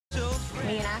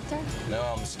actor? No,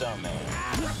 I'm a stuntman.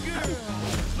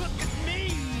 Look at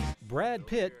me! Brad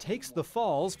Pitt takes the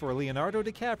falls for Leonardo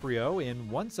DiCaprio in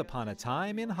Once Upon a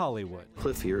Time in Hollywood.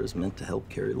 Cliff here is meant to help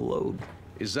carry the load.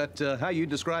 Is that how you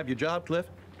describe your job, Cliff?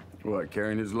 What,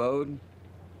 carrying his load?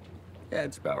 Yeah,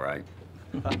 it's about right.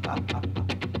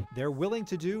 They're willing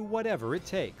to do whatever it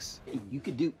takes. You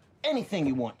could do anything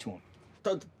you want to him.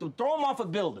 Throw him off a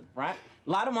building, right?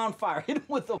 Light him on fire. Hit him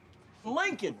with a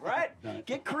Lincoln, right?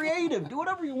 Get creative. Do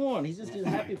whatever you want. He's just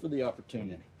happy for the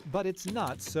opportunity. But it's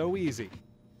not so easy.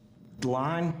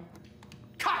 Line.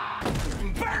 Cut!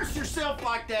 Embarrass yourself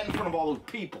like that in front of all those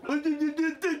people.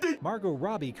 Margot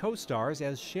Robbie co-stars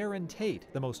as Sharon Tate,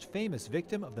 the most famous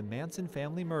victim of the Manson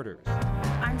family murders.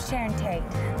 I'm Sharon Tate.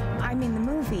 I'm in the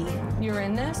movie. You're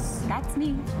in this? That's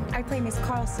me. I play Miss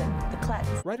Carlson, the klutz.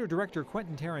 Writer-director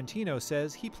Quentin Tarantino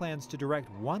says he plans to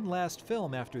direct one last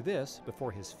film after this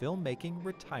before his filmmaking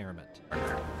retirement.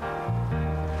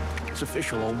 It's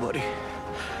official, old buddy.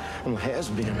 Well, it has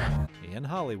been. In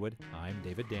Hollywood, I'm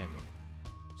David Daniel.